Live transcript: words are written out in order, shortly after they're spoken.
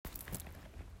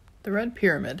The Red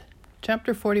Pyramid,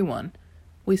 Chapter 41.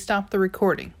 We stop the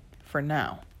recording, for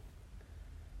now.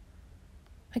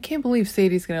 I can't believe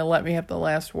Sadie's going to let me have the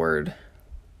last word.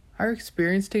 Our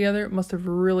experience together must have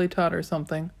really taught her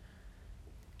something.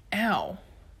 Ow.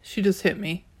 She just hit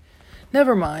me.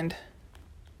 Never mind.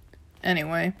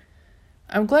 Anyway,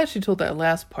 I'm glad she told that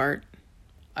last part.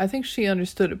 I think she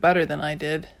understood it better than I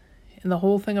did. And the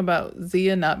whole thing about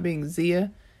Zia not being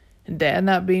Zia and Dad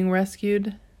not being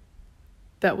rescued,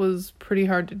 that was pretty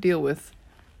hard to deal with.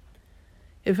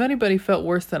 If anybody felt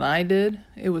worse than I did,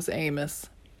 it was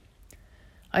Amos.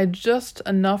 I had just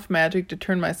enough magic to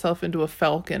turn myself into a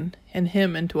falcon and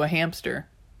him into a hamster.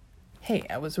 Hey,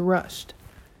 I was rushed.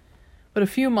 But a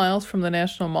few miles from the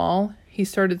National Mall, he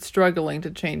started struggling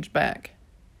to change back.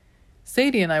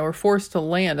 Sadie and I were forced to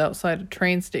land outside a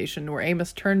train station where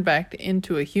Amos turned back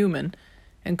into a human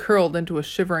and curled into a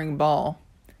shivering ball.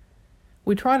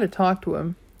 We tried to talk to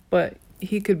him, but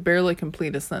he could barely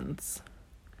complete a sentence.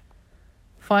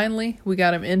 Finally, we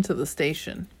got him into the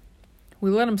station. We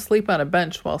let him sleep on a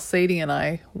bench while Sadie and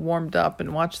I warmed up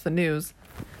and watched the news.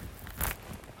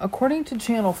 According to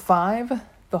Channel 5,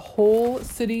 the whole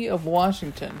city of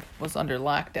Washington was under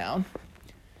lockdown.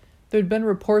 There'd been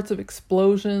reports of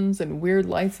explosions and weird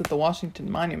lights at the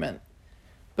Washington Monument,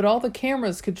 but all the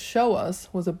cameras could show us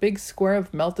was a big square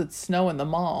of melted snow in the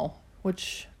mall,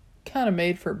 which kind of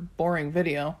made for boring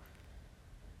video.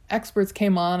 Experts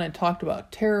came on and talked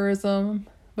about terrorism,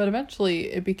 but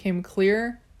eventually it became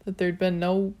clear that there'd been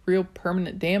no real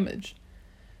permanent damage,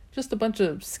 just a bunch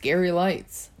of scary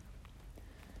lights.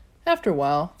 After a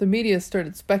while, the media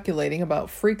started speculating about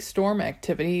freak storm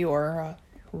activity or a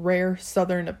rare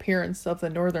southern appearance of the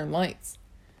northern lights.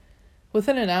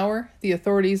 Within an hour, the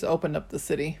authorities opened up the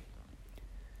city.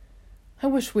 I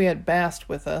wish we had Bast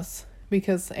with us,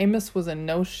 because Amos was in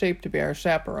no shape to be our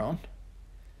chaperone.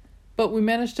 But we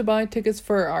managed to buy tickets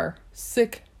for our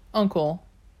sick uncle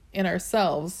and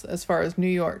ourselves as far as New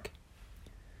York.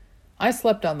 I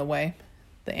slept on the way,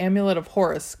 the amulet of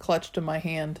Horus clutched in my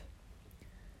hand.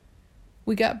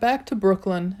 We got back to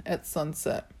Brooklyn at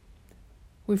sunset.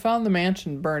 We found the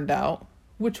mansion burned out,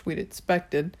 which we'd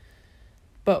expected,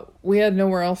 but we had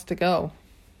nowhere else to go.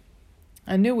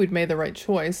 I knew we'd made the right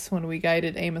choice when we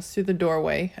guided Amos through the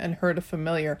doorway and heard a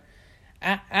familiar,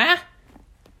 "Ah!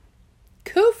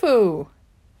 Khufu!"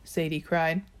 Sadie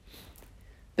cried.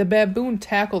 The baboon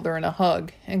tackled her in a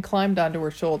hug and climbed onto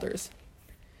her shoulders.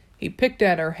 He picked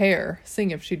at her hair,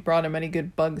 seeing if she'd brought him any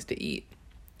good bugs to eat.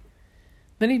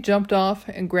 Then he jumped off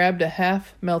and grabbed a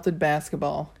half-melted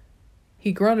basketball.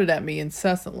 He grunted at me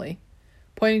incessantly,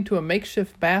 pointing to a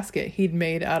makeshift basket he'd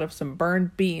made out of some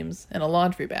burned beams and a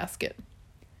laundry basket.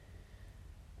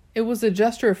 It was a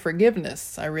gesture of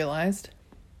forgiveness, I realized.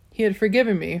 He had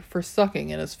forgiven me for sucking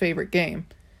in his favorite game,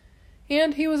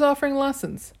 and he was offering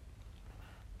lessons.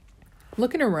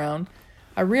 Looking around,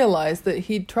 I realized that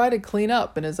he'd try to clean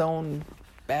up in his own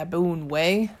baboon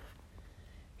way.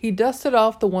 He dusted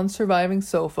off the one surviving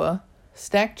sofa,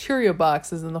 stacked Cheerio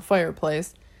boxes in the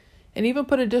fireplace, and even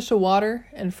put a dish of water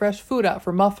and fresh food out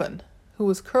for Muffin, who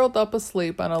was curled up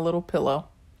asleep on a little pillow.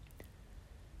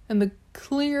 In the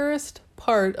clearest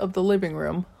part of the living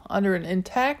room, under an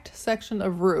intact section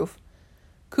of roof,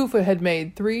 Khufu had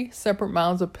made 3 separate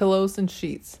mounds of pillows and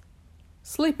sheets.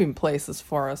 Sleeping places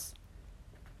for us.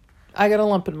 I got a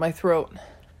lump in my throat.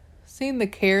 Seeing the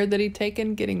care that he'd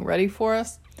taken getting ready for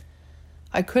us,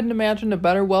 I couldn't imagine a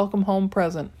better welcome home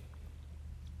present.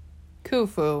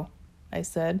 "Khufu," I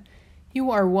said,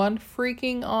 "you are one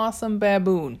freaking awesome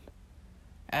baboon."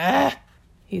 "Ah,"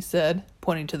 he said,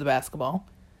 pointing to the basketball.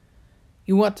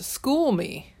 "You want to school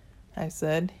me," I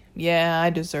said. "Yeah, I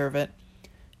deserve it.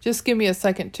 Just give me a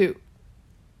second, too."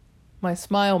 My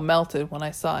smile melted when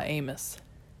I saw Amos.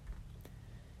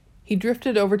 He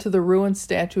drifted over to the ruined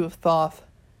statue of Thoth.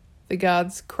 The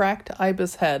god's cracked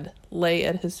ibis head lay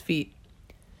at his feet.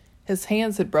 His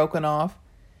hands had broken off,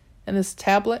 and his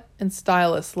tablet and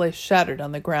stylus lay shattered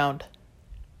on the ground.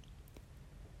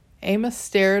 Amos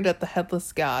stared at the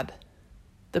headless god,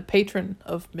 the patron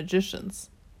of magicians,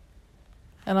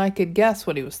 and I could guess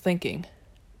what he was thinking.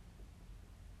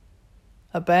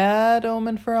 A bad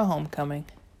omen for a homecoming.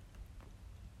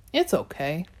 "It's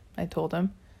okay," I told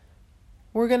him.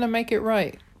 "We're going to make it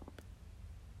right."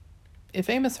 If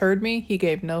Amos heard me, he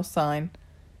gave no sign.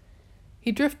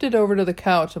 He drifted over to the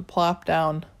couch and plopped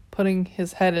down, putting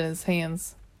his head in his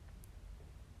hands.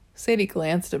 Sadie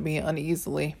glanced at me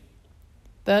uneasily.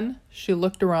 Then she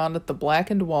looked around at the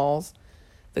blackened walls,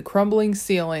 the crumbling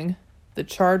ceiling, the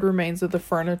charred remains of the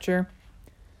furniture.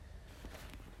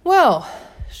 "Well,"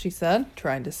 she said,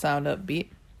 trying to sound upbeat,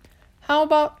 "how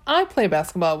about I play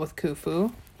basketball with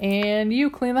Khufu, and you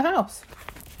clean the house.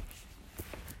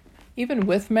 Even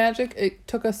with magic, it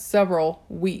took us several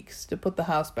weeks to put the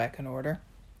house back in order.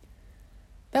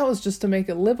 That was just to make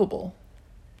it livable.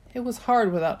 It was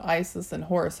hard without Isis and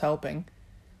Horace helping,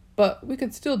 but we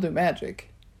could still do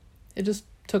magic. It just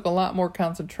took a lot more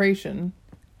concentration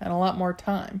and a lot more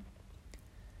time.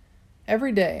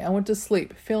 Every day I went to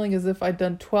sleep feeling as if I'd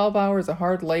done 12 hours of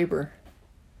hard labor.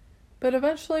 But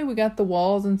eventually we got the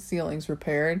walls and ceilings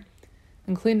repaired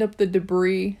and cleaned up the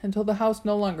debris until the house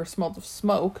no longer smelled of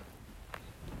smoke.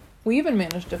 We even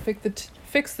managed to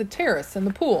fix the terrace and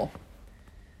the pool.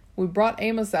 We brought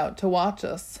Amos out to watch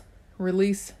us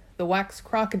release the wax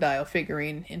crocodile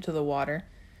figurine into the water,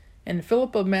 and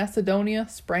Philip of Macedonia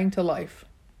sprang to life.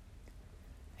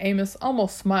 Amos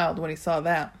almost smiled when he saw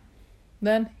that.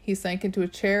 Then he sank into a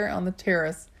chair on the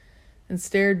terrace and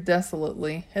stared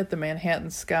desolately at the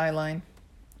Manhattan skyline.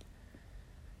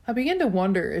 I began to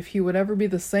wonder if he would ever be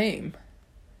the same.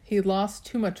 He had lost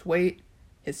too much weight.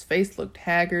 His face looked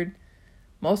haggard.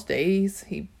 Most days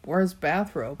he wore his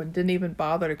bathrobe and didn't even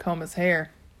bother to comb his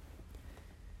hair.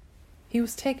 He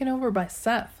was taken over by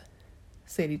Seth,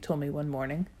 Sadie told me one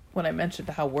morning when I mentioned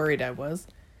how worried I was.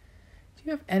 Do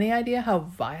you have any idea how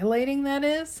violating that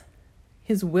is?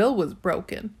 His will was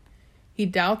broken. He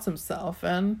doubts himself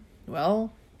and,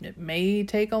 well, it may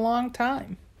take a long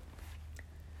time.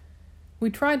 We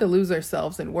tried to lose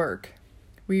ourselves in work.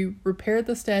 We repaired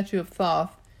the statue of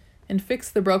Thoth and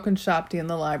fixed the broken Shopti in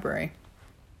the library.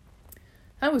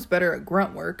 I was better at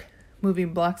grunt work,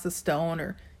 moving blocks of stone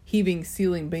or heaving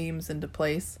ceiling beams into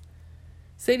place.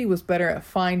 Sadie was better at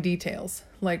fine details,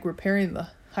 like repairing the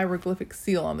hieroglyphic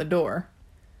seal on the door.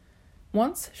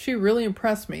 Once, she really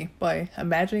impressed me by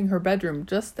imagining her bedroom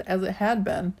just as it had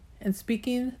been and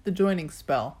speaking the joining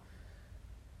spell.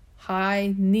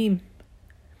 High neem.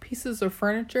 Pieces of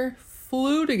furniture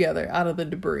flew together out of the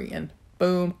debris and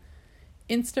boom,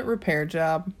 instant repair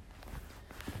job.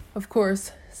 Of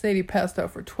course, Sadie passed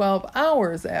out for 12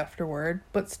 hours afterward,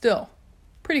 but still,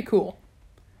 pretty cool.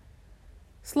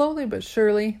 Slowly but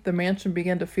surely, the mansion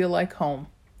began to feel like home.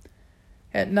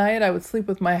 At night, I would sleep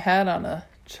with my head on a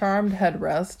charmed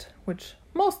headrest, which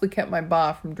mostly kept my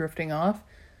ba from drifting off,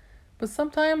 but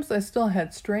sometimes I still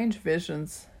had strange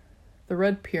visions. The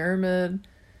red pyramid,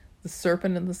 the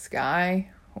serpent in the sky,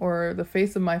 or the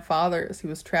face of my father as he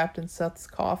was trapped in Seth's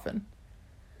coffin.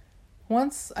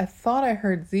 Once I thought I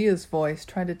heard Zia's voice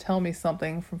trying to tell me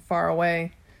something from far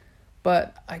away,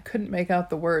 but I couldn't make out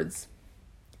the words.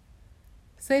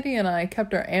 Sadie and I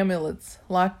kept our amulets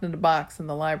locked in a box in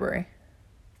the library.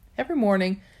 Every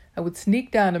morning, I would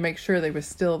sneak down to make sure they were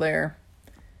still there.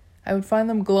 I would find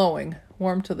them glowing,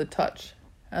 warm to the touch,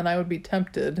 and I would be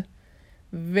tempted,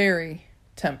 very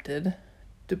tempted,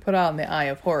 to put out in the eye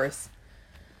of Horace.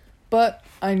 But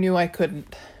I knew I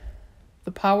couldn't.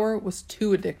 The power was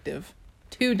too addictive,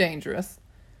 too dangerous.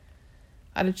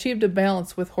 I'd achieved a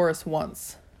balance with Horace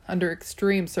once, under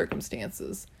extreme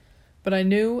circumstances, but I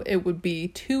knew it would be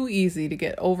too easy to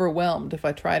get overwhelmed if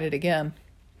I tried it again.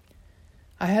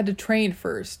 I had to train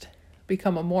first,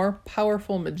 become a more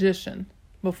powerful magician,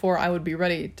 before I would be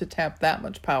ready to tap that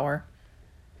much power.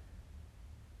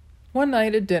 One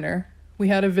night at dinner, we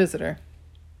had a visitor.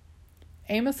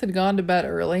 Amos had gone to bed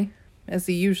early, as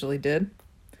he usually did.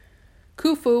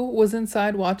 Khufu was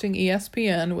inside watching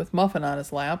ESPN with Muffin on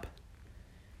his lap.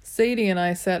 Sadie and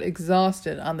I sat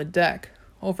exhausted on the deck,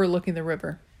 overlooking the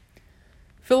river.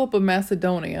 Philip of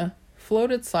Macedonia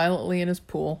floated silently in his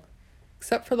pool.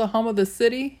 Except for the hum of the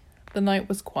city, the night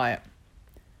was quiet.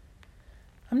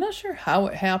 I'm not sure how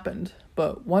it happened,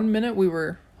 but one minute we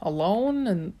were alone,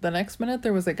 and the next minute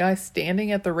there was a guy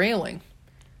standing at the railing.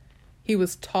 He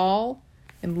was tall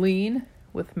and lean,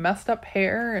 with messed up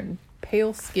hair and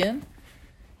pale skin,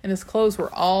 and his clothes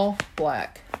were all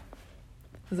black,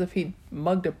 as if he'd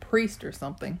mugged a priest or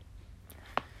something.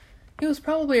 He was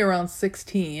probably around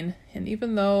 16, and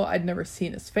even though I'd never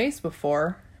seen his face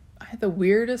before, I had the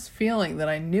weirdest feeling that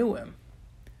I knew him.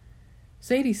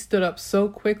 Sadie stood up so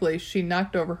quickly she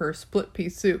knocked over her split-pea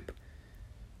soup,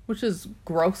 which is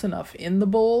gross enough in the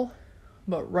bowl,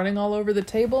 but running all over the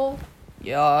table?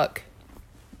 Yuck.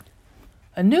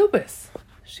 "Anubis,"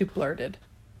 she blurted.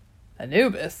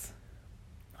 "Anubis?"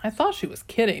 I thought she was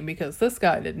kidding because this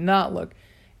guy did not look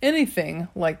anything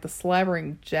like the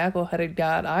slavering jackal-headed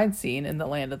god I'd seen in the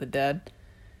land of the dead.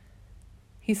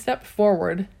 He stepped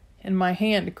forward, and my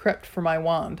hand crept for my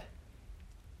wand.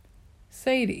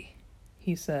 "Sadie,"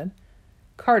 he said.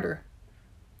 "Carter,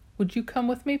 would you come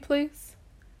with me, please?"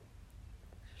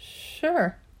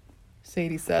 "Sure,"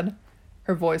 Sadie said,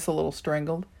 her voice a little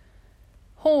strangled.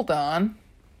 "Hold on,"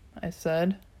 I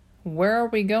said. "Where are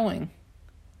we going?"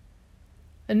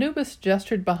 Anubis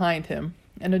gestured behind him,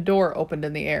 and a door opened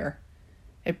in the air.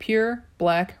 A pure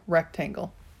black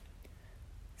rectangle.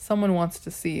 Someone wants to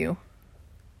see you.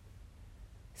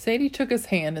 Sadie took his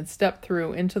hand and stepped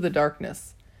through into the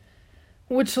darkness,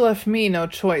 which left me no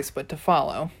choice but to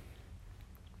follow.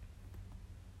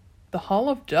 The Hall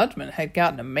of Judgment had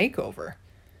gotten a makeover.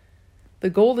 The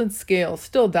golden scales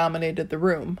still dominated the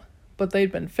room, but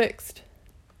they'd been fixed.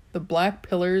 The black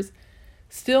pillars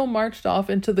still marched off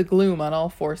into the gloom on all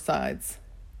four sides.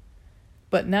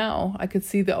 But now I could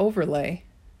see the overlay,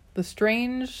 the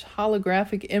strange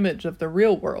holographic image of the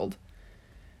real world,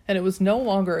 and it was no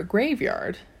longer a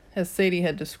graveyard, as Sadie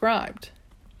had described.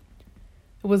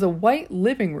 It was a white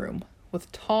living room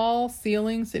with tall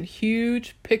ceilings and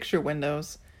huge picture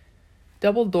windows.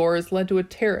 Double doors led to a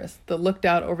terrace that looked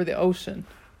out over the ocean.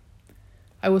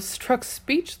 I was struck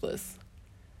speechless.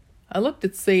 I looked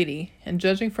at Sadie, and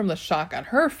judging from the shock on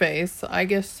her face, I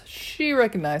guess she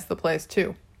recognized the place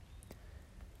too.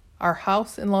 Our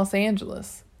house in Los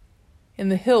Angeles, in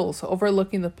the hills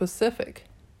overlooking the Pacific,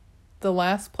 the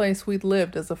last place we'd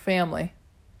lived as a family.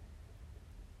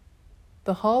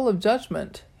 The Hall of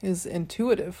Judgment is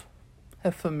intuitive,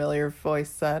 a familiar voice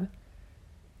said.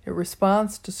 It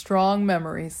responds to strong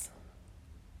memories.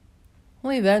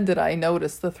 Only then did I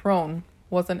notice the throne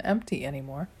wasn't empty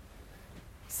anymore.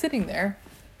 Sitting there,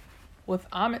 with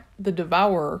Amit the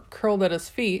Devourer curled at his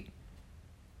feet,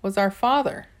 was our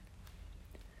father.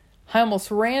 I almost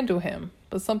ran to him,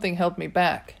 but something held me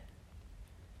back.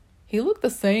 He looked the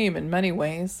same in many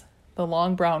ways. The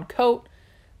long brown coat,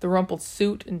 the rumpled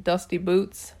suit and dusty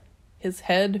boots, his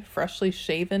head freshly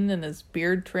shaven and his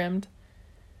beard trimmed.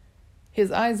 His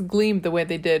eyes gleamed the way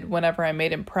they did whenever I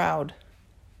made him proud.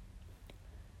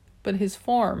 But his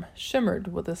form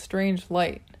shimmered with a strange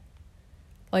light.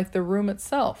 Like the room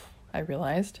itself, I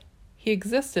realized. He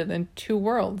existed in two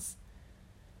worlds.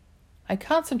 I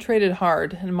concentrated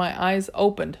hard, and my eyes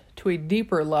opened to a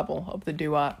deeper level of the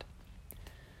duat.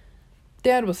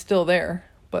 Dad was still there,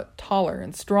 but taller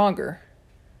and stronger,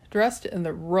 dressed in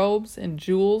the robes and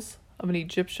jewels of an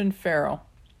Egyptian pharaoh.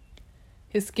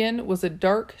 His skin was a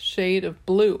dark shade of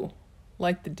blue,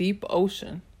 like the deep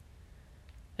ocean.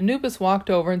 Anubis walked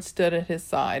over and stood at his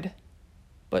side,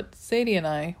 but Sadie and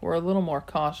I were a little more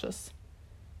cautious.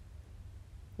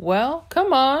 "Well,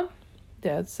 come on,"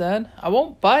 Dad said. "I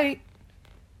won't bite."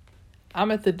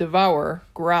 Amit the Devourer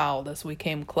growled as we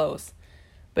came close,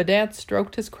 but Dad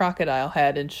stroked his crocodile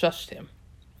head and shushed him.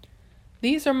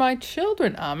 "These are my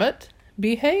children, Amit.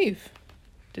 Behave."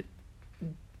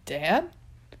 Dad?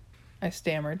 I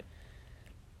stammered.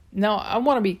 Now, I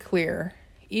want to be clear.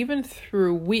 Even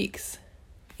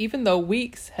though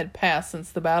weeks had passed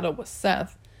since the battle with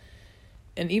Seth,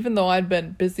 and even though I'd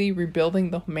been busy rebuilding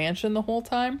the mansion the whole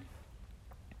time,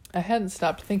 I hadn't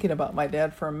stopped thinking about my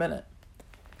dad for a minute.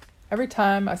 Every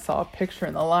time I saw a picture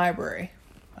in the library,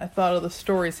 I thought of the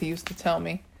stories he used to tell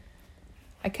me.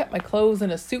 I kept my clothes in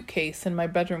a suitcase in my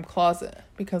bedroom closet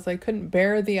because I couldn't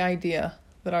bear the idea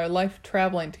that our life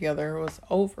traveling together was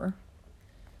over.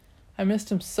 I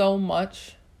missed him so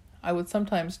much, I would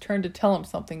sometimes turn to tell him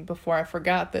something before I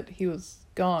forgot that he was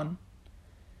gone.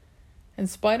 In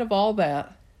spite of all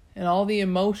that, and all the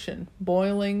emotion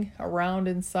boiling around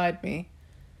inside me,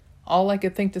 all I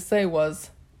could think to say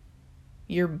was,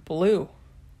 "You're blue."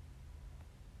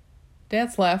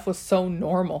 Dad's laugh was so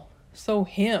normal, so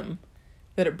him,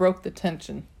 that it broke the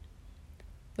tension.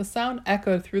 The sound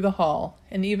echoed through the hall,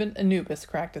 and even Anubis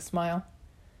cracked a smile.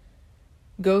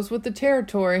 "Goes with the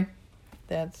territory,"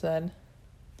 Dad said.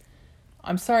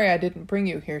 "I'm sorry I didn't bring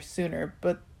you here sooner,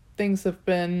 but things have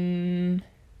been..."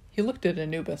 He looked at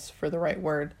Anubis for the right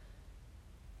word.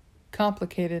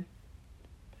 "Complicated,"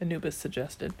 Anubis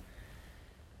suggested.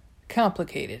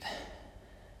 "Complicated.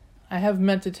 I have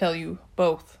meant to tell you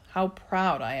both how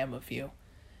proud I am of you,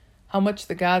 how much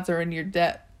the gods are in your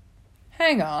debt."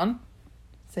 "Hang on,"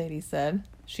 Sadie said.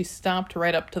 She stomped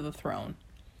right up to the throne.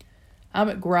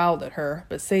 Amit growled at her,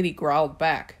 but Sadie growled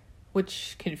back,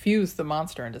 which confused the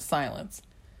monster into silence.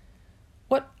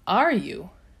 "What are you?"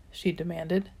 she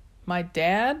demanded. "My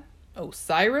dad?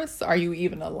 Osiris? Are you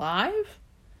even alive?"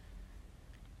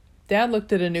 Dad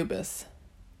looked at Anubis.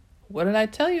 "What did I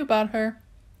tell you about her?"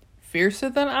 "Fiercer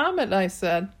than Amit," I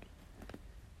said.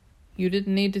 "You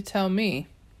didn't need to tell me."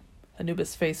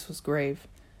 Anubis' face was grave.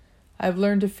 "I've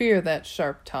learned to fear that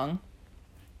sharp tongue."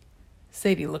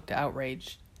 Sadie looked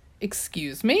outraged.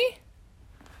 "Excuse me?"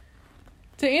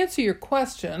 "To answer your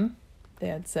question,"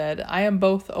 Dad said, "I am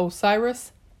both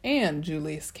Osiris and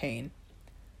Julius Cain.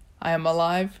 I am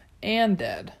alive and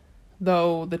dead,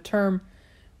 though the term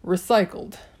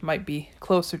recycled might be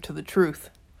closer to the truth."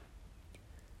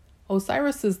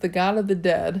 Osiris is the god of the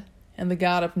dead and the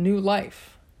god of new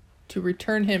life. To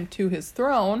return him to his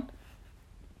throne,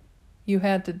 you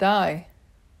had to die,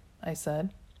 I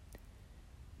said.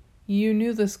 You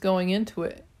knew this going into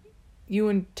it. You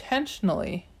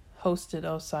intentionally hosted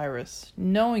Osiris,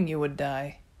 knowing you would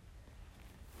die.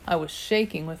 I was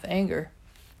shaking with anger.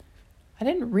 I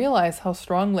didn't realize how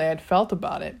strongly I'd felt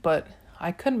about it, but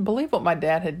I couldn't believe what my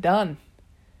dad had done.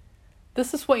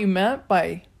 This is what you meant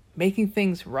by making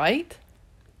things right?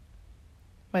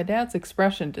 My dad's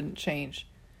expression didn't change.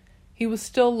 He was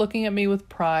still looking at me with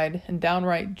pride and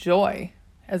downright joy,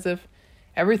 as if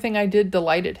everything I did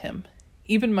delighted him,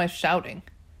 even my shouting.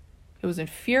 It was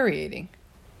infuriating.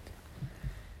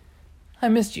 I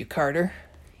missed you, Carter,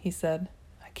 he said.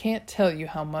 I can't tell you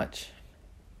how much,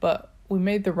 but we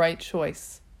made the right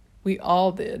choice. We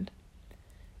all did.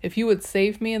 If you had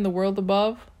saved me in the world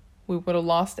above, we would have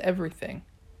lost everything.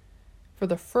 For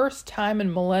the first time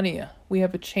in millennia, we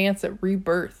have a chance at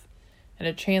rebirth and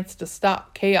a chance to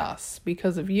stop chaos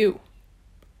because of you.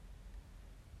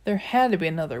 There had to be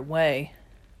another way,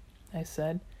 I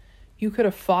said. You could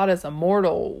have fought as a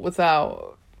mortal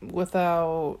without...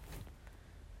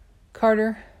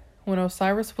 Carter, when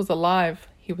Osiris was alive,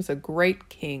 he was a great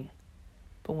king.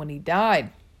 But when he died,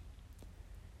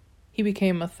 he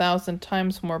became 1,000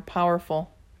 times more powerful,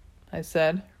 I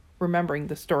said, remembering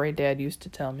the story Dad used to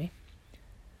tell me.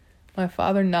 My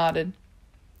father nodded.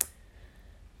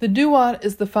 The duat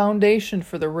is the foundation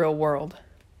for the real world.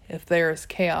 If there is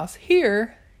chaos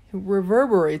here, it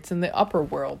reverberates in the upper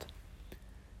world.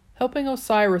 Helping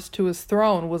Osiris to his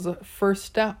throne was a first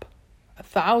step,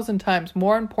 1,000 times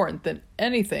more important than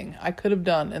anything I could have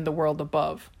done in the world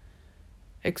above,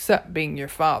 except being your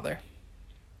father.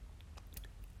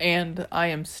 And I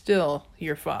am still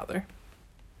your father.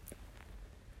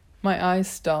 My eyes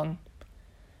stung.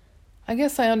 I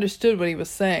guess I understood what he was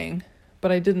saying,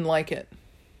 but I didn't like it.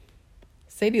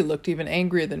 Sadie looked even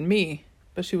angrier than me,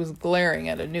 but she was glaring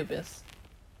at Anubis.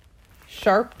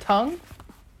 Sharp tongue?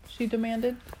 She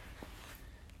demanded.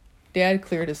 Dad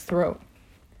cleared his throat.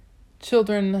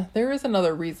 Children, there is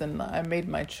another reason I made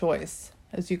my choice,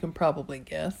 as you can probably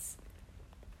guess.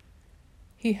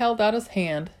 He held out his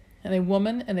hand, and a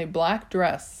woman in a black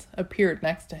dress appeared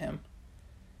next to him.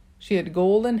 She had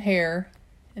golden hair,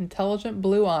 intelligent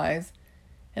blue eyes,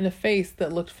 and a face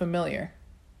that looked familiar.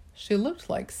 She looked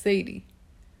like Sadie.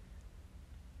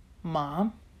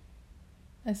 Mom,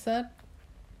 I said.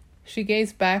 She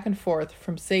gazed back and forth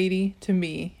from Sadie to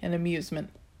me in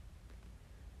amusement,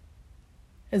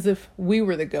 as if we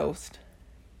were the ghost.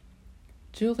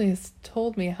 Julius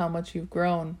told me how much you've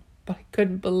grown, but I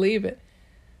couldn't believe it.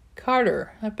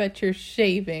 Carter, I bet you're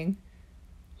shaving.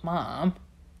 Mom,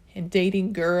 and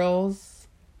dating girls.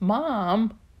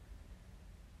 Mom.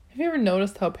 Have you ever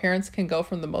noticed how parents can go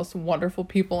from the most wonderful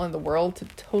people in the world to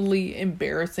totally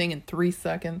embarrassing in 3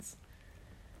 seconds?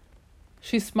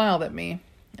 She smiled at me,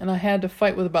 and I had to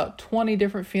fight with about 20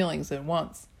 different feelings at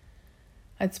once.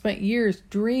 I'd spent years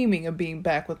dreaming of being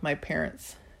back with my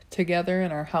parents, together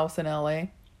in our house in LA.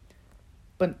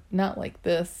 But not like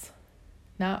this.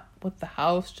 Not with the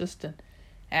house, just an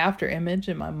after image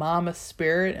and my mom a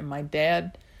spirit and my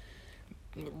dad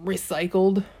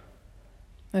recycled.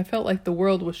 I felt like the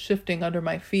world was shifting under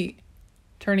my feet,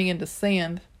 turning into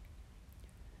sand.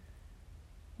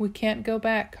 We can't go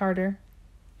back, Carter,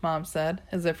 Mom said,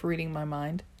 as if reading my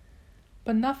mind.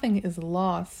 But nothing is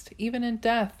lost, even in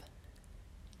death.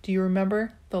 Do you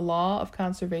remember the law of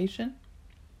conservation?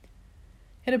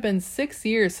 It had been 6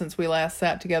 years since we last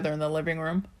sat together in the living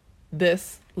room,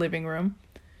 this living room,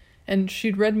 and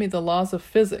she'd read me the laws of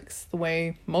physics, the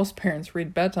way most parents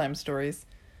read bedtime stories.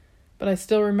 But I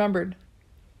still remembered.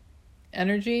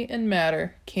 Energy and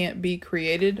matter can't be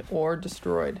created or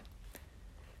destroyed.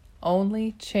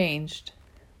 Only changed,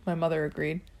 my mother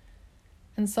agreed,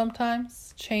 and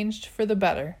sometimes changed for the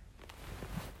better.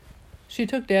 She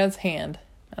took Dad's hand,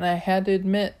 and I had to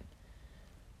admit,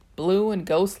 blue and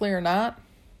ghostly or not,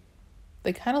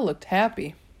 they kind of looked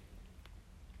happy.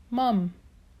 Mum,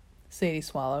 Sadie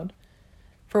swallowed.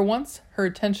 For once, her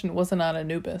attention wasn't on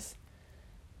Anubis.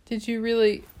 Did you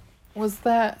really... was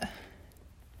that...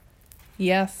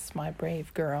 Yes, my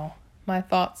brave girl. My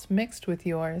thoughts mixed with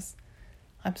yours.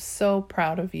 I'm so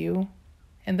proud of you.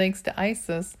 And thanks to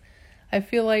Isis, I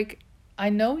feel like I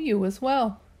know you as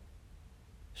well.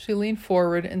 She leaned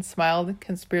forward and smiled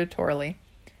conspiratorially.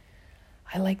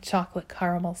 I like chocolate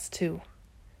caramels too,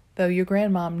 though your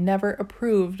grandmom never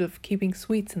approved of keeping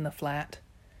sweets in the flat.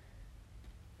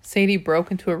 Sadie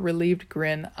broke into a relieved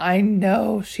grin. I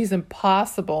know, she's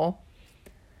impossible.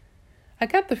 I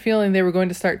got the feeling they were going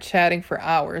to start chatting for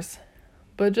hours,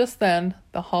 But just then,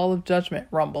 the Hall of Judgment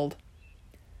rumbled.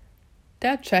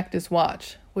 Dad checked his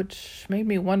watch, which made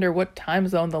me wonder what time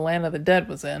zone the land of the dead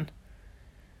was in.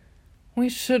 We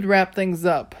should wrap things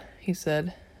up, he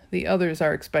said. The others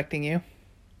are expecting you.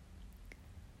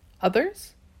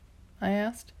 Others? I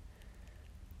asked.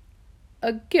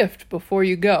 A gift before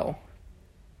you go.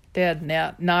 Dad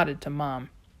nodded to Mom.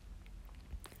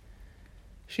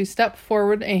 She stepped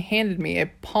forward and handed me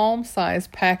a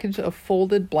palm-sized package of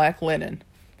folded black linen.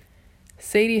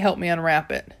 Sadie helped me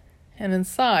unwrap it, and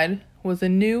inside was a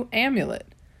new amulet,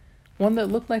 one that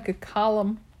looked like a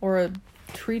column or a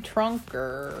tree trunk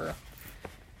or...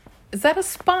 Is that a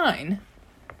spine?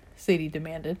 Sadie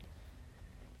demanded.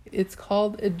 It's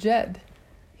called a jed,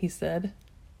 he said.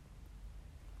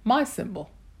 My symbol.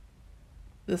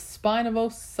 The spine of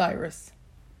Osiris.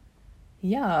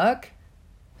 Yuck,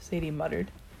 Sadie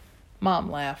muttered.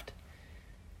 Mom laughed.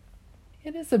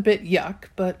 It is a bit yuck,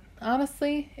 but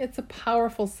honestly, it's a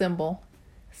powerful symbol.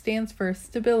 Stands for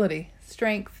stability,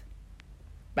 strength.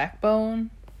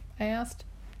 Backbone? I asked.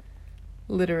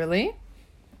 Literally?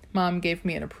 Mom gave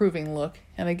me an approving look,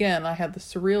 and again I had the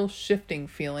surreal shifting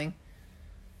feeling.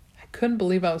 I couldn't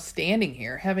believe I was standing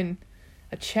here, having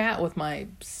a chat with my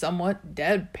somewhat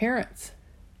dead parents.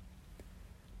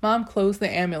 Mom closed the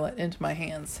amulet into my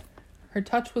hands. Her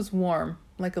touch was warm,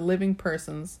 like a living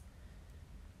person's.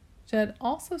 Jed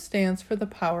also stands for the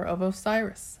power of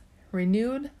Osiris,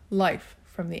 renewed life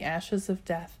from the ashes of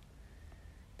death.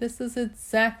 This is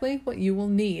exactly what you will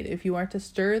need if you are to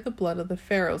stir the blood of the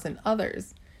pharaohs and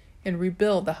others and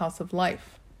rebuild the house of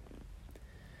life.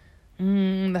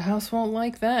 The house won't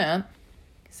like that,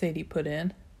 Sadie put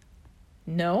in.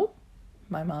 No,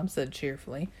 my mom said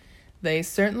cheerfully. They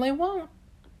certainly won't.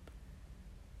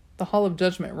 The Hall of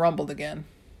Judgment rumbled again.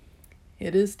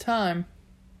 It is time,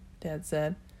 Dad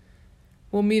said.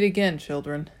 We'll meet again,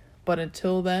 children, but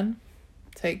until then,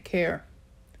 take care.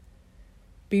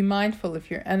 Be mindful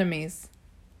of your enemies,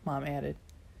 Mom added.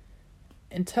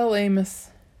 And tell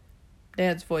Amos,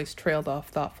 Dad's voice trailed off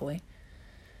thoughtfully,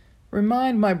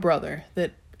 remind my brother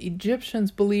that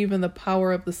Egyptians believe in the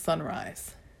power of the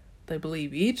sunrise. They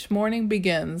believe each morning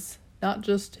begins not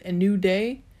just a new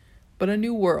day, but a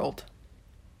new world.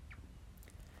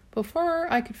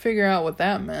 Before I could figure out what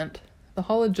that meant, the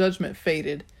Hall of Judgment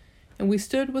faded, and we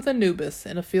stood with Anubis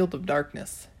in a field of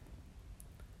darkness.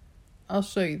 I'll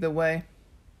show you the way,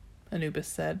 Anubis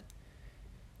said.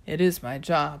 It is my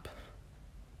job.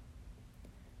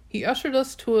 He ushered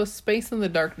us to a space in the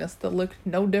darkness that looked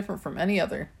no different from any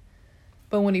other.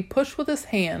 But when he pushed with his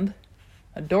hand,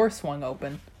 a door swung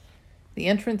open. The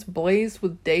entrance blazed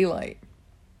with daylight.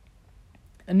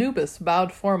 Anubis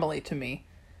bowed formally to me.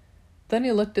 Then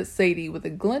he looked at Sadie with a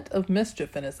glint of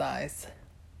mischief in his eyes.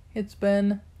 It's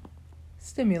been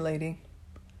stimulating.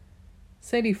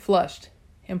 Sadie flushed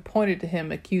and pointed to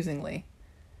him accusingly.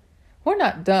 We're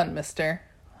not done, mister.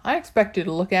 I expect you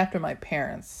to look after my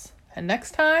parents. And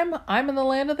next time I'm in the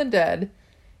land of the dead,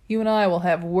 you and I will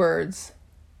have words.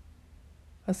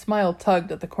 A smile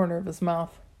tugged at the corner of his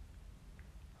mouth.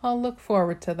 I'll look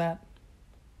forward to that.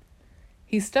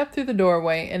 He stepped through the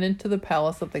doorway and into the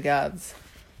palace of the gods.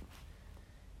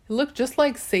 It looked just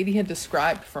like Sadie had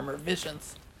described from her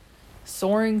visions.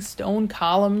 Soaring stone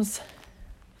columns,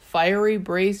 fiery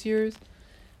braziers,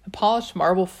 a polished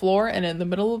marble floor, and in the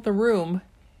middle of the room,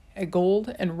 a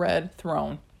gold and red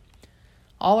throne.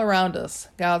 All around us,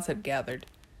 gods had gathered.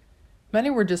 Many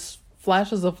were just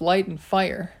flashes of light and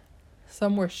fire.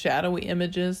 Some were shadowy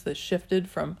images that shifted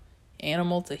from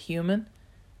animal to human.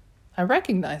 I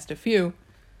recognized a few.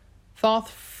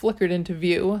 Thoth flickered into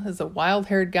view as a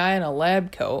wild-haired guy in a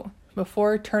lab coat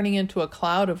before turning into a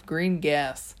cloud of green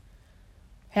gas.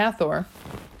 Hathor,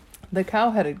 the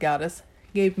cow-headed goddess,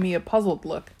 gave me a puzzled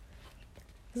look,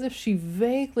 as if she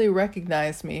vaguely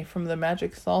recognized me from the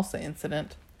magic salsa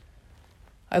incident.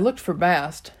 I looked for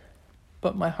Bast,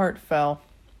 but my heart fell.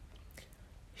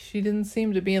 She didn't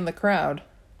seem to be in the crowd.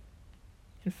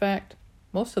 In fact,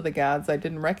 most of the gods I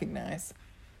didn't recognize.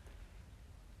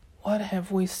 What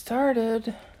have we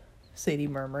started? Sadie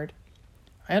murmured.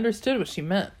 I understood what she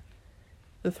meant.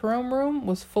 The throne room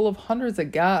was full of hundreds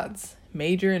of gods,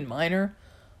 major and minor,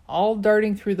 all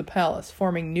darting through the palace,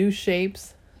 forming new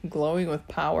shapes, glowing with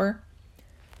power.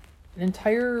 An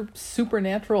entire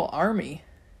supernatural army.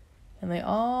 And they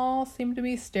all seemed to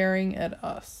be staring at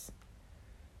us.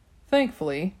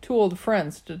 Thankfully, two old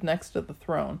friends stood next to the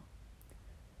throne.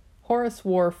 Horus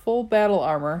wore full battle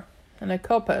armor and a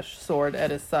Kopesh sword at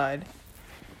his side.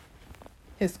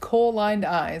 His coal-lined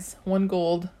eyes, one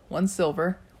gold, one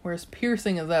silver, were as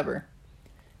piercing as ever.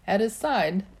 At his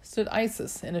side stood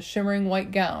Isis in a shimmering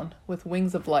white gown with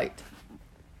wings of light.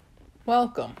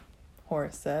 Welcome,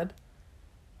 Horace said.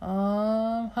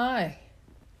 Hi,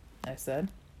 I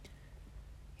said.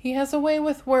 He has a way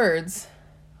with words,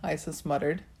 Isis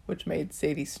muttered, which made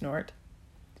Sadie snort.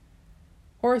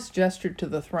 Horace gestured to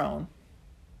the throne.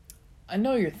 I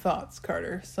know your thoughts,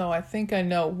 Carter, so I think I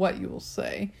know what you will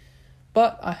say,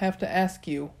 but I have to ask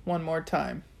you one more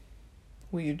time.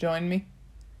 Will you join me?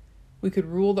 We could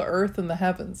rule the earth and the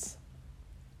heavens.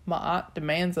 Ma'at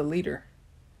demands a leader.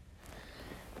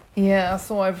 Yeah,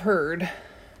 so I've heard.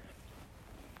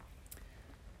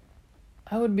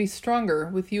 I would be stronger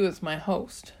with you as my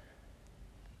host.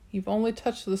 You've only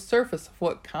touched the surface of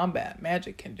what combat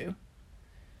magic can do.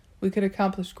 We could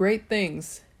accomplish great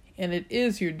things, and it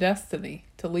is your destiny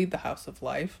to lead the House of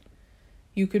Life.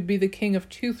 You could be the king of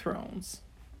 2 thrones.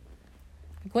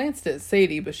 I glanced at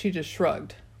Sadie, but she just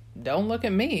shrugged. Don't look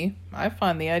at me. I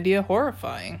find the idea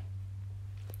horrifying.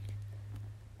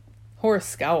 Horace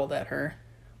scowled at her,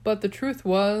 but the truth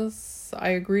was, I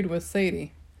agreed with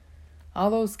Sadie. All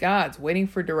those gods waiting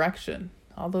for direction,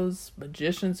 all those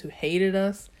magicians who hated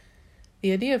us,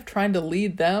 the idea of trying to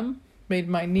lead them made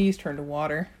my knees turn to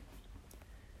water.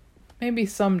 Maybe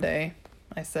someday,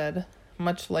 I said,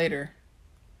 much later.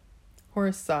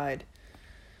 Horace sighed.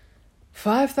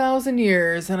 5,000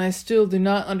 years, and I still do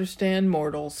not understand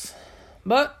mortals.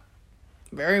 But,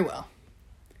 very well.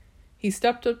 He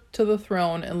stepped up to the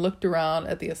throne and looked around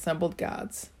at the assembled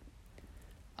gods.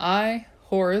 I,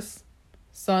 Horus,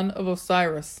 son of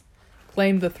Osiris,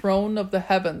 claim the throne of the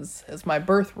heavens as my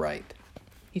birthright,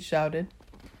 he shouted.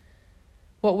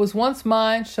 What was once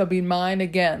mine shall be mine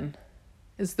again.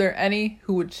 Is there any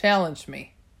who would challenge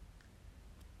me?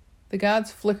 The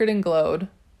gods flickered and glowed.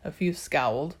 A few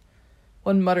scowled.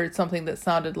 One muttered something that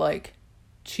sounded like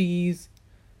cheese,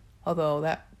 although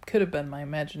that could have been my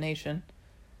imagination.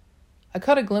 I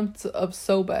caught a glimpse of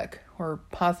Sobek, or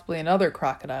possibly another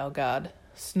crocodile god,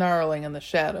 snarling in the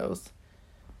shadows,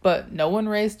 but no one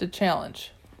raised a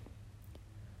challenge.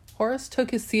 Horus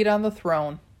took his seat on the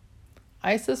throne.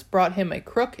 Isis brought him a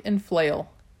crook and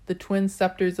flail, the twin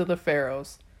scepters of the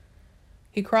pharaohs.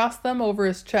 He crossed them over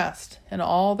his chest, and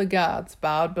all the gods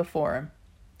bowed before him.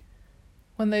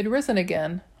 When they'd risen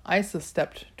again, Isis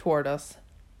stepped toward us.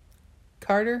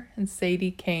 Carter and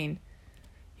Sadie Kane,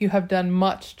 you have done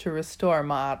much to restore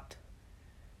Ma'at.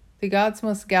 The gods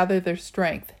must gather their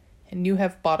strength, and you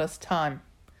have bought us time,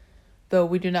 though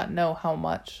we do not know how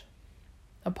much.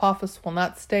 Apophis will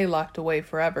not stay locked away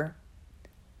forever.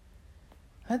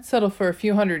 I'd settle for a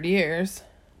few 100 years,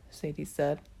 Sadie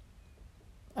said.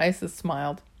 Isis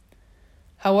smiled.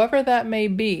 However that may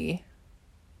be,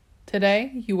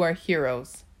 today you are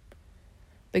heroes.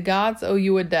 The gods owe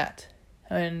you a debt,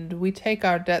 and we take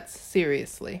our debts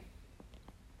seriously.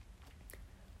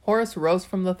 Horus rose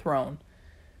from the throne.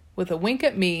 With a wink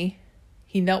at me,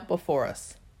 he knelt before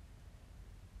us.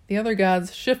 The other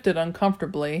gods shifted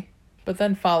uncomfortably, but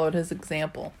then followed his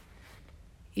example.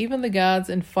 Even the gods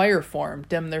in fire form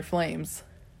dimmed their flames.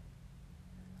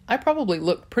 I probably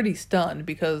looked pretty stunned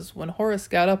because when Horus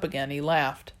got up again, he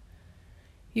laughed.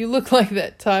 You look like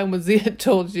that time when Zia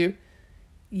told you.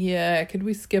 Yeah, could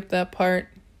we skip that part?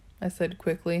 I said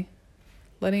quickly.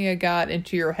 Letting a god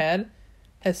into your head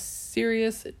has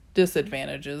serious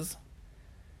disadvantages.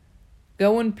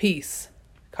 Go in peace,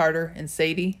 Carter and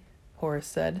Sadie, Horus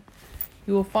said.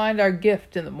 You will find our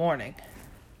gift in the morning.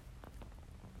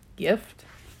 Gift?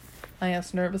 I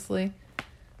asked nervously.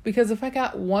 Because if I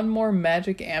got one more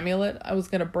magic amulet, I was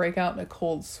going to break out in a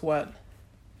cold sweat.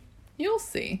 You'll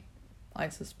see,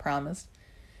 Isis promised.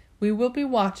 We will be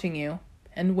watching you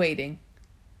and waiting.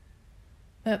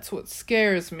 That's what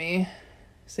scares me,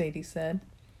 Sadie said.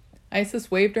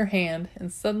 Isis waved her hand,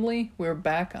 and suddenly we were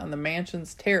back on the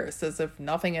mansion's terrace as if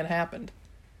nothing had happened.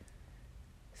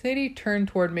 Sadie turned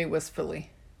toward me wistfully.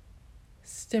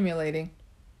 Stimulating.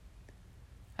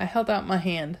 I held out my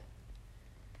hand.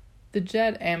 The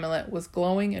Jed amulet was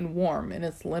glowing and warm in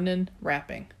its linen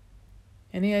wrapping.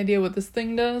 Any idea what this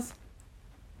thing does?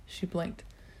 She blinked.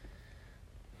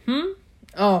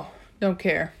 Oh, don't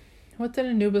care. What did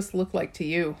Anubis look like to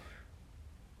you?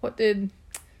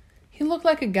 He looked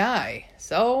like a guy,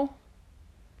 so?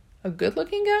 A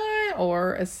good-looking guy,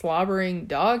 or a slobbering,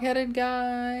 dog-headed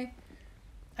guy?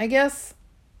 I guess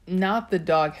not the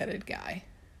dog-headed guy.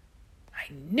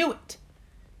 I knew it!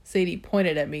 Sadie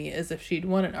pointed at me as if she'd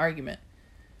won an argument.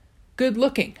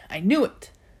 Good-looking, I knew it!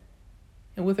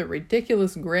 And with a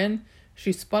ridiculous grin,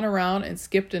 she spun around and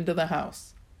skipped into the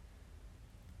house.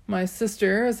 My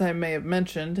sister, as I may have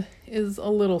mentioned, is a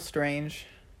little strange.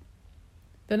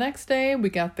 The next day, we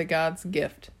got the god's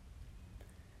gift.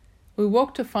 We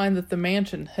woke to find that the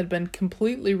mansion had been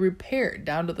completely repaired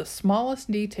down to the smallest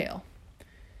detail.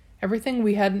 Everything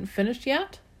we hadn't finished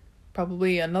yet,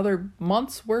 probably another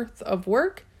month's worth of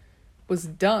work, was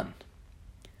done.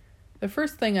 The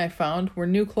first thing I found were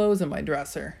new clothes in my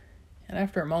dresser, and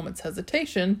after a moment's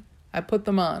hesitation, I put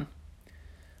them on.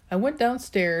 I went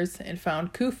downstairs and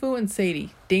found Khufu and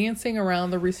Sadie dancing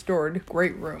around the restored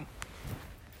great room.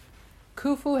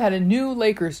 Khufu had a new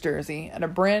Lakers jersey and a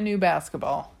brand new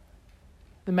basketball.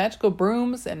 The magical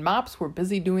brooms and mops were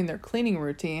busy doing their cleaning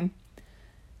routine.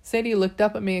 Sadie looked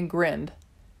up at me and grinned,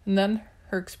 and then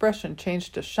her expression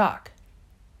changed to shock.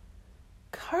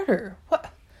 "Carter,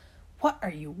 what are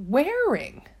you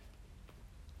wearing?"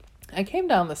 I came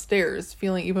down the stairs,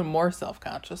 feeling even more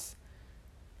self-conscious.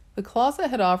 The closet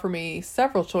had offered me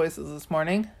several choices this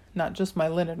morning, not just my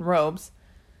linen robes.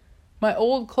 My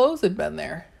old clothes had been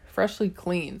there, freshly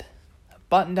cleaned. A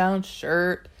button-down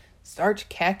shirt, starched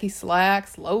khaki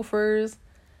slacks, loafers.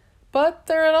 But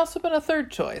there had also been a third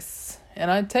choice,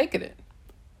 and I'd taken it.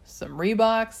 Some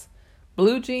Reeboks,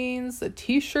 blue jeans, a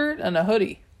t-shirt, and a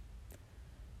hoodie.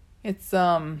 "It's,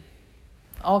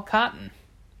 all cotton,"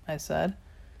 I said.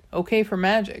 "Okay for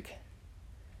magic."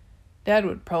 Dad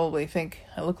would probably think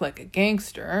I look like a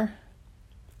gangster.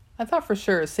 I thought for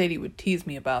sure Sadie would tease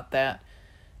me about that,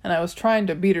 and I was trying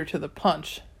to beat her to the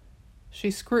punch. She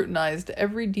scrutinized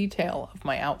every detail of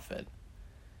my outfit.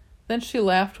 Then she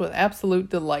laughed with absolute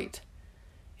delight.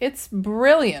 "It's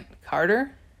brilliant,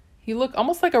 Carter. You look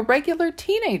almost like a regular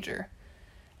teenager.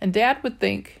 And Dad would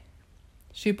think..."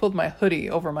 She pulled my hoodie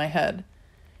over my head.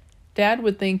 "Dad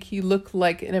would think you look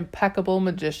like an impeccable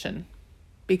magician,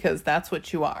 because that's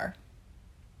what you are.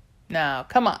 Now,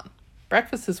 come on.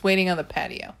 Breakfast is waiting on the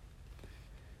patio."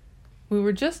 We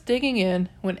were just digging in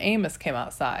when Amos came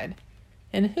outside,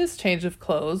 and his change of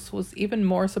clothes was even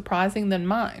more surprising than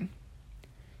mine.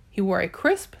 He wore a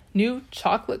crisp, new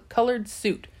chocolate-colored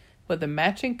suit with a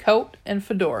matching coat and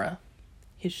fedora.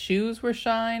 His shoes were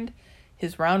shined,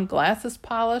 his round glasses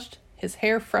polished, his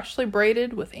hair freshly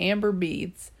braided with amber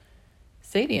beads.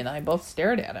 Sadie and I both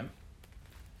stared at him.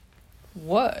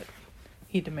 "What?"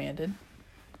 he demanded.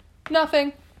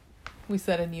 "Nothing," we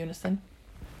said in unison.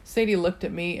 Sadie looked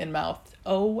at me and mouthed,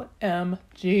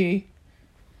 "OMG,"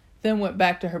 then went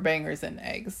back to her bangers and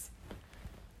eggs.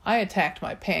 I attacked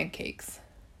my pancakes.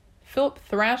 Philip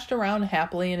thrashed around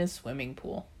happily in his swimming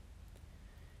pool.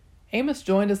 Amos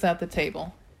joined us at the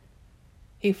table.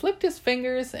 He flicked his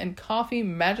fingers and coffee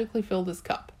magically filled his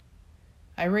cup.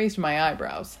 I raised my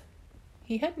eyebrows.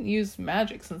 He hadn't used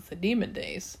magic since the demon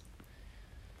days.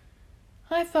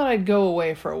 "I thought I'd go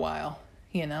away for a while,"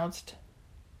 he announced.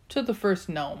 "To the first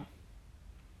gnome."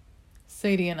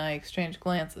 Sadie and I exchanged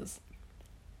glances.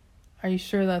 "Are you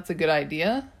sure that's a good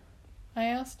idea?" I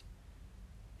asked.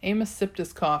 Amos sipped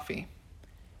his coffee.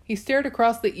 He stared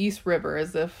across the East River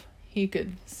as if he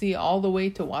could see all the way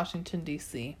to Washington,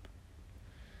 D.C.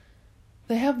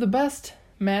 "They have the best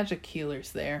magic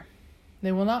healers there.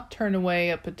 They will not turn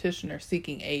away a petitioner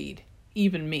seeking aid,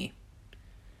 even me.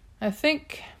 I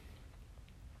think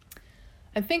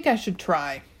I should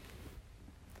try."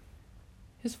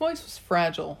 His voice was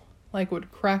fragile, like it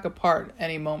would crack apart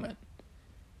any moment.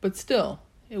 But still,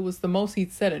 it was the most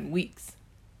he'd said in weeks.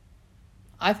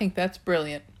 "I think that's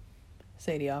brilliant,"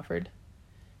 Sadie offered.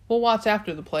 "We'll watch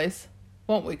after the place,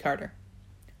 won't we, Carter?"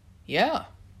 "Yeah,"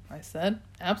 I said.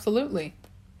 "Absolutely."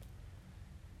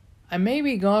 "I may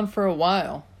be gone for a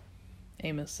while,"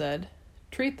 Amos said.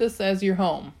 "Treat this as your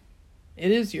home.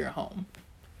 It is your home."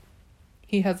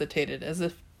 He hesitated, as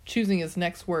if choosing his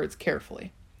next words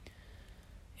carefully.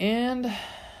 "And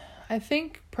I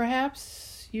think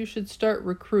perhaps you should start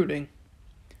recruiting.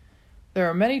 There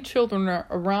are many children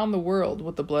around the world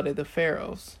with the blood of the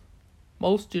pharaohs.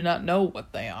 Most do not know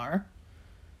what they are.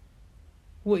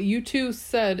 What you two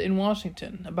said in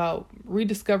Washington about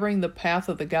rediscovering the path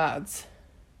of the gods,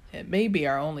 it may be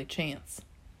our only chance."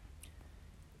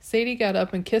 Sadie got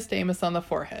up and kissed Amos on the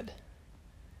forehead.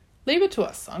 "Leave it to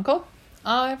us, Uncle.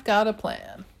 I've got a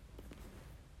plan."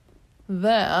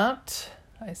 "That,"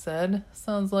 I said,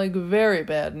 "sounds like very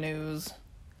bad news."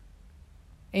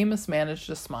 Amos managed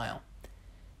a smile.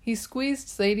 He squeezed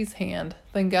Sadie's hand,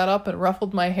 then got up and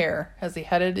ruffled my hair as he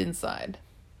headed inside.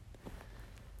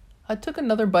 I took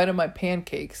another bite of my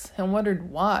pancakes and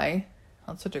wondered why,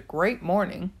 on such a great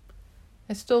morning,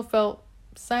 I still felt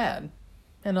sad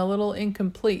and a little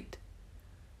incomplete.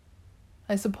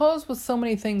 I suppose with so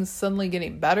many things suddenly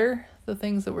getting better, the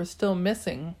things that were still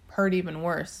missing hurt even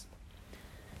worse.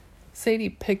 Sadie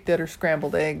picked at her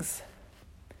scrambled eggs.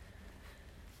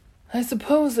 "I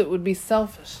suppose it would be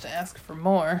selfish to ask for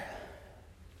more."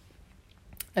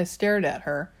 I stared at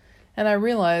her, and I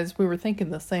realized we were thinking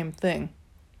the same thing.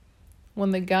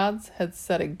 When the gods had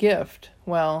said a gift,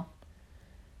 well,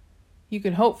 You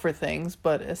can hope for things,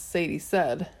 but as Sadie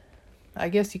said, I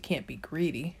guess you can't be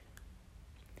greedy.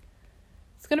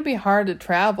 It's going to be hard to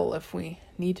travel if we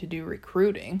need to do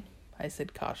recruiting, I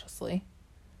said cautiously.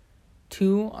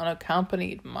 2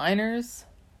 unaccompanied minors?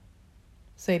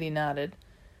 Sadie nodded.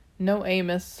 No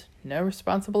Amos, no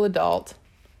responsible adult.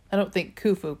 I don't think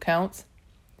Khufu counts.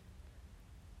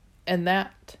 And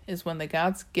that is when the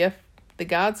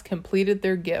gods completed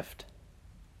their gift.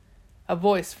 A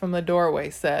voice from the doorway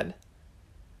said,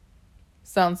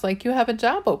 "Sounds like you have a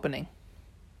job opening."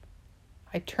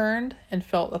 I turned and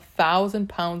felt 1,000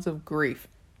 pounds of grief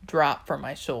drop from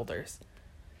my shoulders.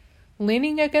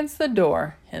 Leaning against the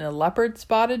door in a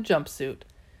leopard-spotted jumpsuit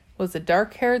was a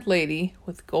dark-haired lady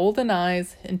with golden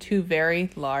eyes and 2 very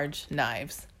large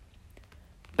knives.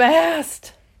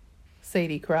 "Bast!"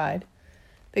 Sadie cried.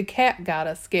 The cat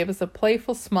goddess gave us a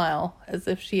playful smile as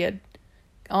if she had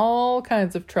all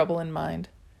kinds of trouble in mind.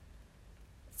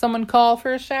 "Someone call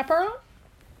for a chaperone?"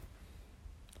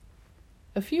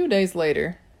 A few days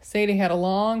later, Sadie had a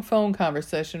long phone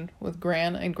conversation with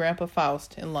Gran and Grandpa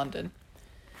Faust in London.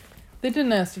 They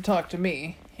didn't ask to talk to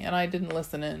me, and I didn't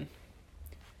listen in.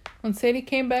 When Sadie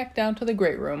came back down to the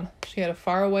great room, she had a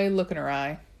faraway look in her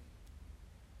eye.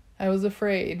 I was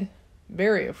afraid,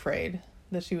 very afraid,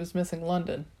 that she was missing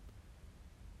London.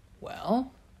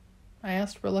 "Well?" I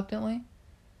asked reluctantly.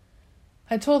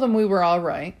 "I told them we were all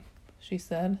right," she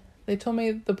said. "They told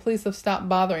me the police have stopped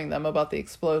bothering them about the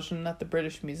explosion at the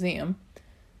British Museum.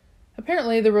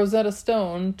 Apparently the Rosetta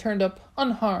Stone turned up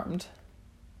unharmed."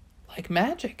 "Like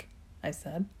magic," I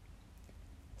said.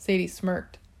 Sadie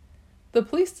smirked. "The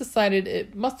police decided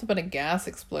it must have been a gas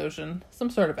explosion, some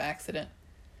sort of accident.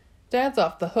 Dad's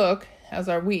off the hook, as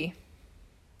are we.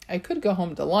 I could go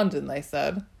home to London, they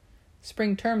said.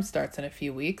 Spring term starts in a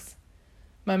few weeks.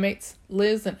 My mates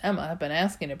Liz and Emma have been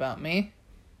asking about me."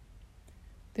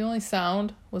 The only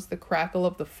sound was the crackle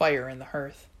of the fire in the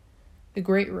hearth. The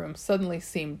great room suddenly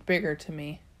seemed bigger to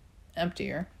me,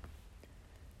 emptier.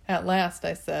 At last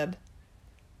I said,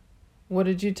 "What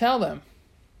did you tell them?"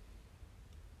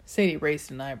 Sadie raised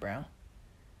an eyebrow.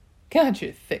 "God,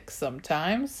 you're thick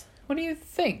sometimes. What do you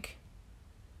think?"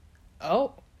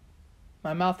 "Oh."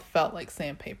 My mouth felt like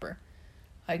sandpaper.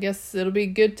 "I guess it'll be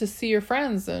good to see your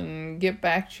friends and get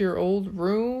back to your old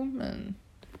room and..."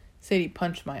 Sadie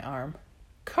punched my arm.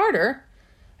 "Carter,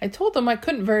 I told them I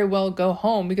couldn't very well go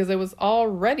home because I was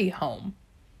already home.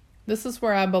 This is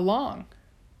where I belong.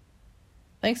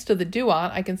 Thanks to the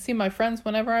duat, I can see my friends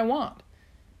whenever I want.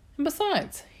 And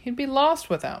besides, you'd be lost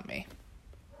without me."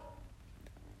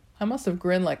 I must have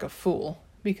grinned like a fool,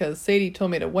 because Sadie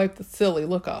told me to wipe the silly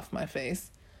look off my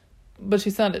face, but she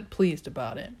sounded pleased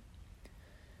about it.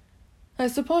 I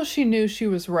suppose she knew she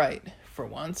was right, for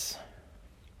once.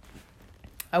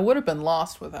 I would have been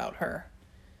lost without her.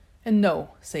 And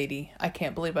no, Sadie, I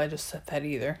can't believe I just said that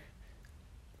either.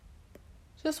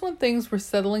 Just when things were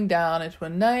settling down into a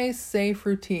nice, safe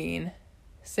routine,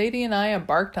 Sadie and I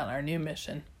embarked on our new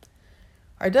mission.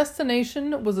 Our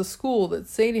destination was a school that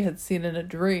Sadie had seen in a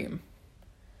dream.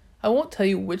 I won't tell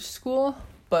you which school,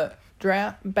 but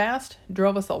Bast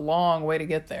drove us a long way to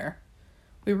get there.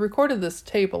 We recorded this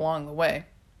tape along the way.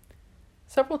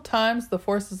 Several times the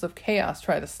forces of chaos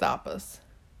tried to stop us.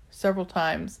 Several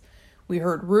times we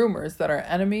heard rumors that our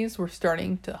enemies were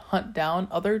starting to hunt down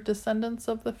other descendants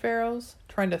of the pharaohs,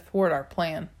 trying to thwart our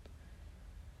plan.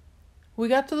 We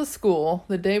got to the school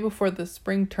the day before the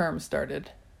spring term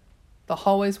started. The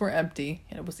hallways were empty,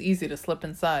 and it was easy to slip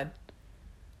inside.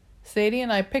 Sadie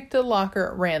and I picked a locker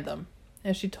at random,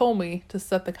 and she told me to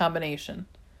set the combination.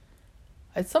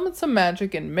 I summoned some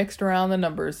magic and mixed around the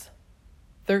numbers.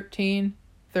 13,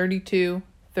 32,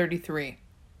 33.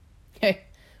 Hey,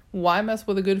 why mess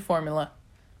with a good formula?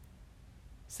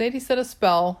 Sadie said a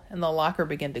spell, and the locker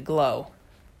began to glow.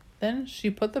 Then she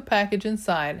put the package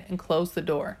inside and closed the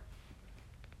door.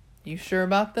 "You sure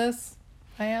about this?"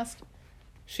 I asked.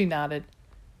 She nodded.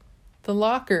 "The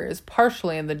locker is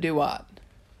partially in the duat.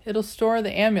 It'll store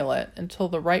the amulet until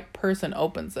the right person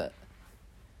opens it.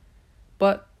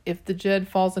 But if the Jed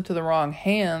falls into the wrong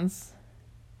hands..."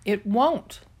 "It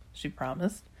won't," she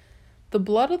promised. "The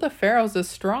blood of the pharaohs is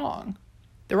strong.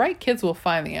 The right kids will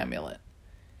find the amulet.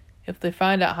 If they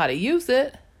find out how to use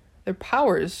it, their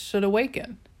powers should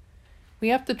awaken. We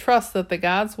have to trust that the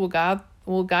gods will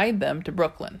guide them to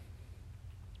Brooklyn."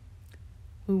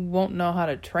 "We won't know how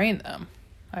to train them,"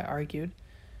 I argued.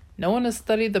 "No one has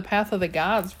studied the path of the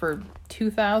gods for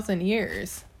 2,000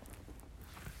 years.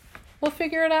 "We'll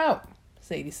figure it out,"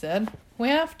 Sadie said. "We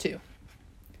have to."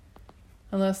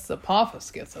 "Unless Apophis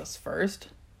gets us first,"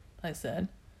 I said.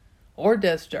 "Or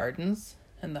Desjardins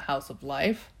and the House of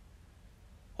Life.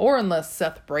 Or unless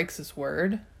Seth breaks his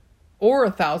word. Or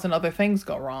 1,000 other things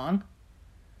go wrong.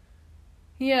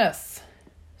 Yes,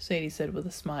 Sadie said with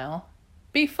a smile.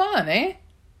 Be fun, eh?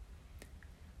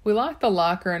 We locked the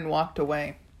locker and walked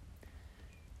away.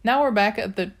 Now we're back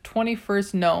at the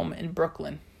 21st Gnome in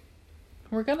Brooklyn.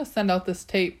 We're going to send out this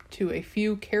tape to a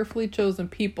few carefully chosen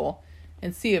people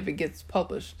and see if it gets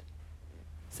published.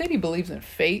 Sadie believes in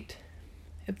fate.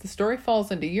 If the story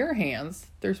falls into your hands,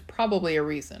 there's probably a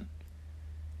reason.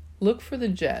 Look for the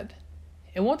Jed.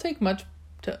 It won't take much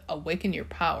to awaken your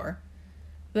power.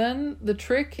 Then the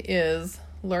trick is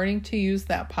learning to use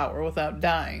that power without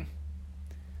dying.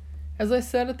 As I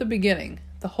said at the beginning,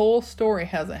 the whole story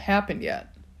hasn't happened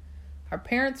yet. Our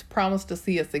parents promised to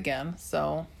see us again,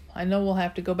 so I know we'll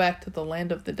have to go back to the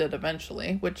land of the dead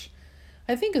eventually, which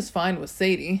I think is fine with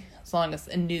Sadie, as long as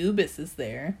Anubis is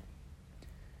there.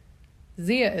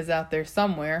 Zia is out there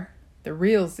somewhere, the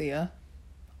real Zia.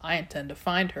 I intend to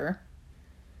find her.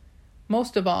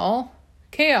 Most of all,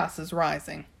 chaos is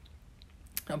rising.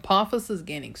 Apophis is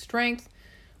gaining strength,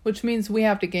 which means we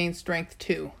have to gain strength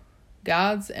too.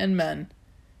 Gods and men,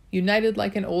 united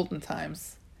like in olden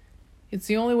times. It's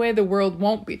the only way the world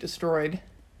won't be destroyed.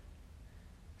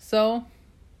 So,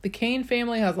 the Cain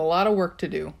family has a lot of work to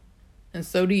do, and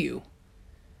so do you.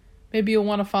 Maybe you'll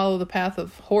want to follow the path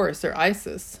of Horus or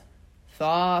Isis,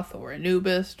 Thoth or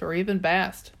Anubis, or even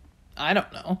Bast. I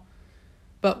don't know.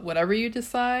 But whatever you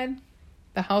decide,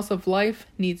 the House of Life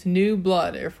needs new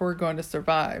blood if we're going to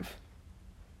survive.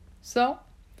 So,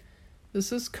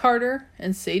 this is Carter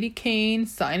and Sadie Kane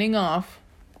signing off.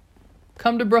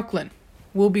 Come to Brooklyn.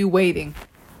 We'll be waiting.